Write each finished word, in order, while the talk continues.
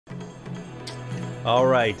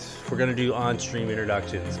Alright, we're gonna do on-stream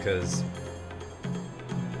introductions, because...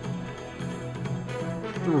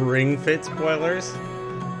 Ring Fit spoilers?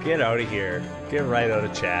 Get out of here. Get right out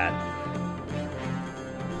of chat.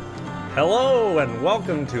 Hello, and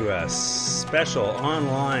welcome to a special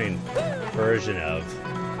online version of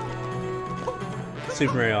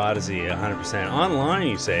Super Mario Odyssey 100%. Online,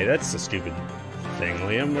 you say? That's a stupid thing,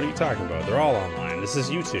 Liam. What are you talking about? They're all online. This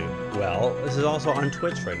is YouTube. Well, this is also on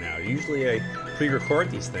Twitch right now. Usually I pre-record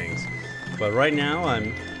these things, but right now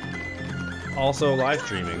I'm also live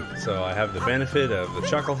streaming, so I have the benefit of the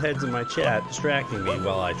chuckleheads in my chat distracting me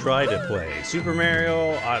while I try to play Super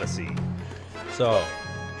Mario Odyssey. So,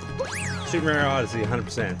 Super Mario Odyssey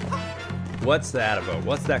 100%. What's that about?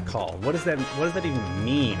 What's that called? What does that even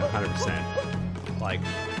mean, 100%? Like,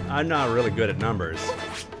 I'm not really good at numbers.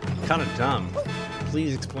 Kind of dumb.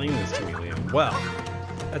 Please explain this to me, Liam. Well,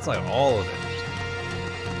 that's like all of it.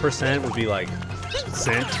 Percent would be like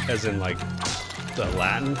cent, as in like the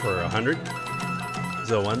Latin for 100.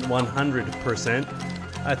 So 100%.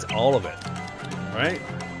 That's all of it, right?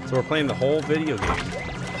 So we're playing the whole video game.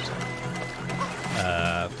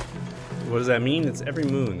 What does that mean? It's every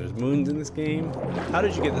moon. There's moons in this game. How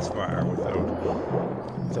did you get this far without knowing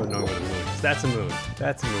what a moon is? That's a moon.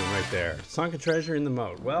 That's a moon right there. Sunken treasure in the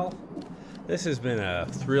moat. Well, this has been a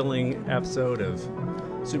thrilling episode of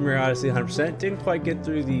Super Mario Odyssey 100%. Didn't quite get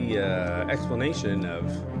through the explanation of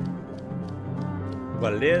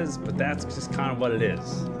what it is, but that's just kind of what it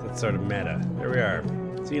is. That's sort of meta. There we are.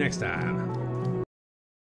 See you next time.